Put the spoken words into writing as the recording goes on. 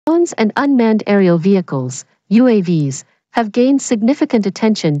Drones and unmanned aerial vehicles, UAVs, have gained significant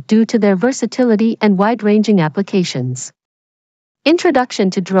attention due to their versatility and wide-ranging applications. Introduction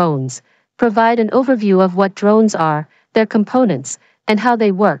to drones. Provide an overview of what drones are, their components, and how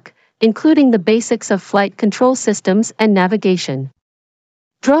they work, including the basics of flight control systems and navigation.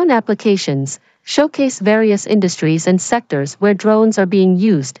 Drone applications. Showcase various industries and sectors where drones are being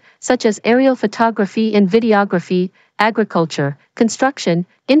used, such as aerial photography and videography, agriculture, construction,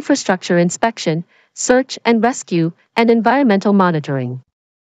 infrastructure inspection, search and rescue, and environmental monitoring.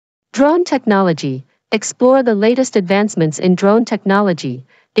 Drone technology. Explore the latest advancements in drone technology,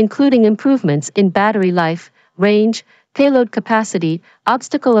 including improvements in battery life, range, payload capacity,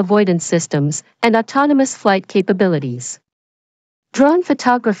 obstacle avoidance systems, and autonomous flight capabilities. Drone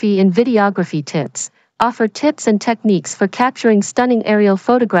photography and videography tips. Offer tips and techniques for capturing stunning aerial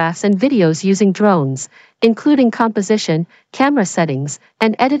photographs and videos using drones, including composition, camera settings,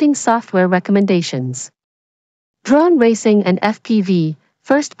 and editing software recommendations. Drone racing and FPV,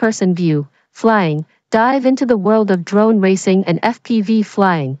 first-person view, flying. Dive into the world of drone racing and FPV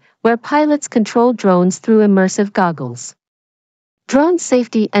flying, where pilots control drones through immersive goggles. Drone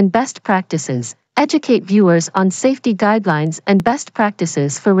safety and best practices. Educate viewers on safety guidelines and best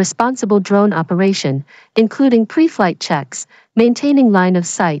practices for responsible drone operation, including pre-flight checks, maintaining line of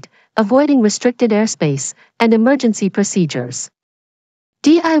sight, avoiding restricted airspace, and emergency procedures.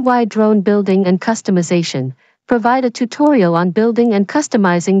 DIY drone building and customization. Provide a tutorial on building and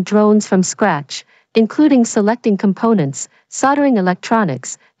customizing drones from scratch, including selecting components, soldering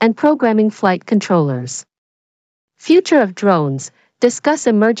electronics, and programming flight controllers. Future of drones. Discuss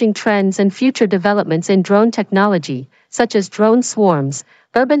emerging trends and future developments in drone technology, such as drone swarms,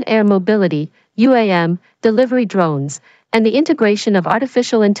 urban air mobility, UAM, delivery drones, and the integration of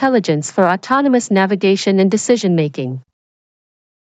artificial intelligence for autonomous navigation and decision-making.